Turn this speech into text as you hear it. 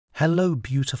Hello,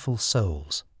 beautiful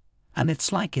souls. And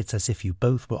it's as if you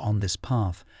both were on this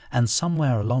path, and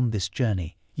somewhere along this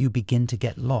journey, you begin to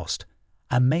get lost.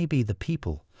 And maybe the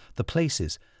people, the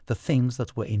places, the things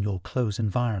that were in your close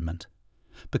environment.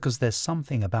 Because there's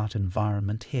something about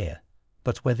environment here.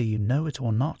 But whether you know it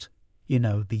or not,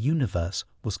 the universe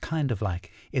was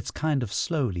it's kind of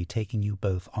slowly taking you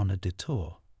both on a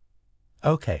detour.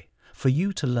 Okay, for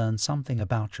you to learn something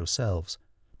about yourselves,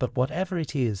 but whatever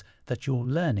it is that you're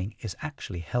learning is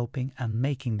actually helping and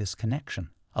making this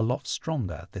connection a lot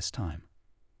stronger at this time.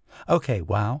 Okay,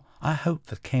 wow, I hope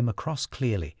that came across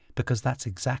clearly, because that's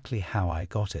exactly how I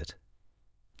got it.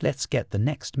 Let's get the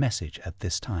next message at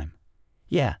this time.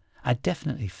 Yeah, I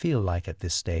definitely feel like at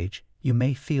this stage, you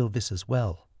may feel this as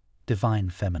well,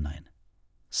 Divine Feminine.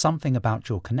 Something about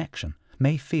your connection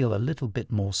may feel a little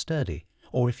bit more sturdy,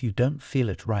 or if you don't feel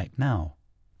it right now,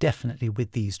 definitely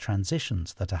with these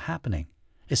transitions that are happening,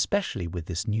 especially with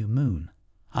this new moon.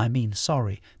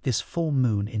 This full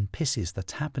moon in Pisces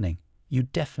that's happening, you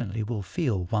definitely will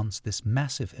feel once this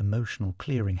massive emotional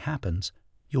clearing happens,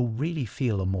 you'll really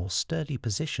feel a more sturdy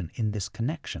position in this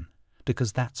connection,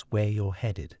 because that's where you're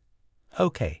headed.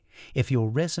 Okay, if you're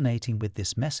resonating with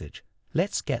this message,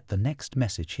 let's get the next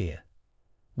message here.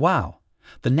 Wow,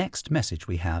 the next message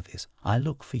we have is, I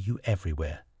look for you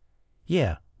everywhere.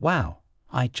 Yeah, wow.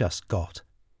 I just got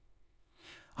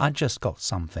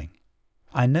something.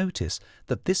 I notice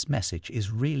that this message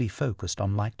is really focused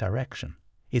on like direction.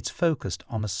 It's focused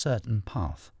on a certain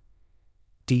path.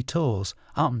 Detours,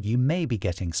 you may be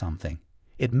getting something.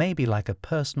 It may be like a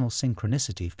personal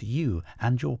synchronicity for you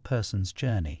and your person's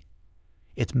journey.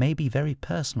 It may be very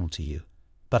personal to you,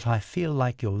 but I feel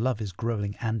like your love is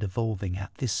growing and evolving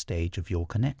at this stage of your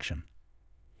connection.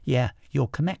 Yeah, your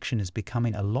connection is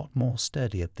becoming a lot more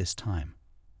sturdy at this time.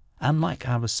 And like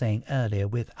I was saying earlier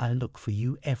with I look for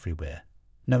you everywhere,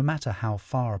 no matter how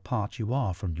far apart you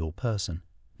are from your person,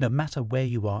 no matter where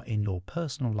you are in your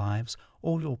personal lives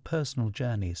or your personal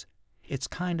journeys, it's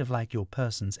kind of like your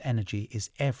person's energy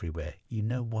is everywhere, you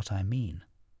know what I mean?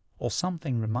 Or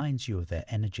something reminds you of their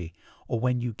energy, or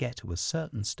when you get to a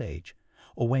certain stage,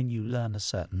 or when you learn a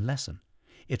certain lesson,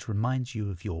 it reminds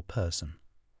you of your person.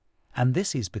 And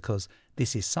this is because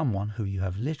this is someone who you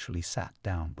have literally sat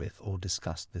down with or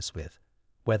discussed this with,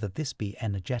 whether this be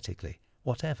energetically,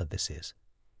 whatever this is.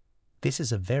 This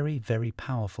is a very, very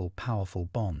powerful, powerful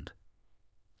bond.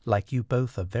 Like you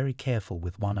both are very careful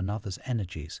with one another's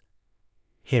energies.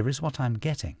 Here is what I'm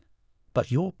getting.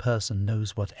 But your person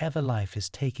knows whatever life is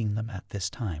taking them at this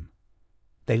time.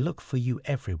 They look for you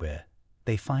everywhere.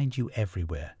 They find you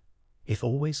everywhere. It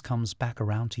always comes back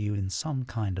around to you in some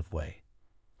kind of way.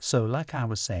 So like I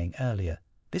was saying earlier,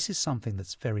 this is something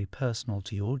that's very personal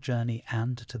to your journey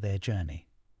and to their journey.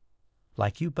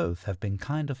 Like you both have been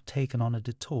kind of taken on a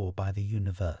detour by the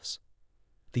universe.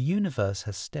 The universe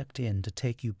has stepped in to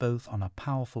take you both on a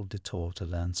powerful detour to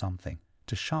learn something,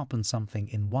 to sharpen something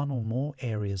in one or more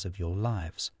areas of your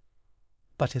lives.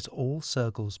 But it all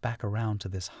circles back around to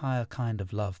this higher kind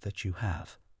of love that you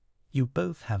have. You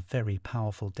both have very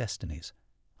powerful destinies.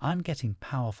 I'm getting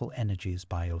powerful energies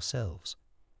by yourselves.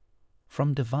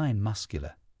 From Divine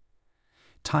Muscular.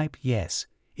 Type yes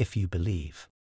if you believe.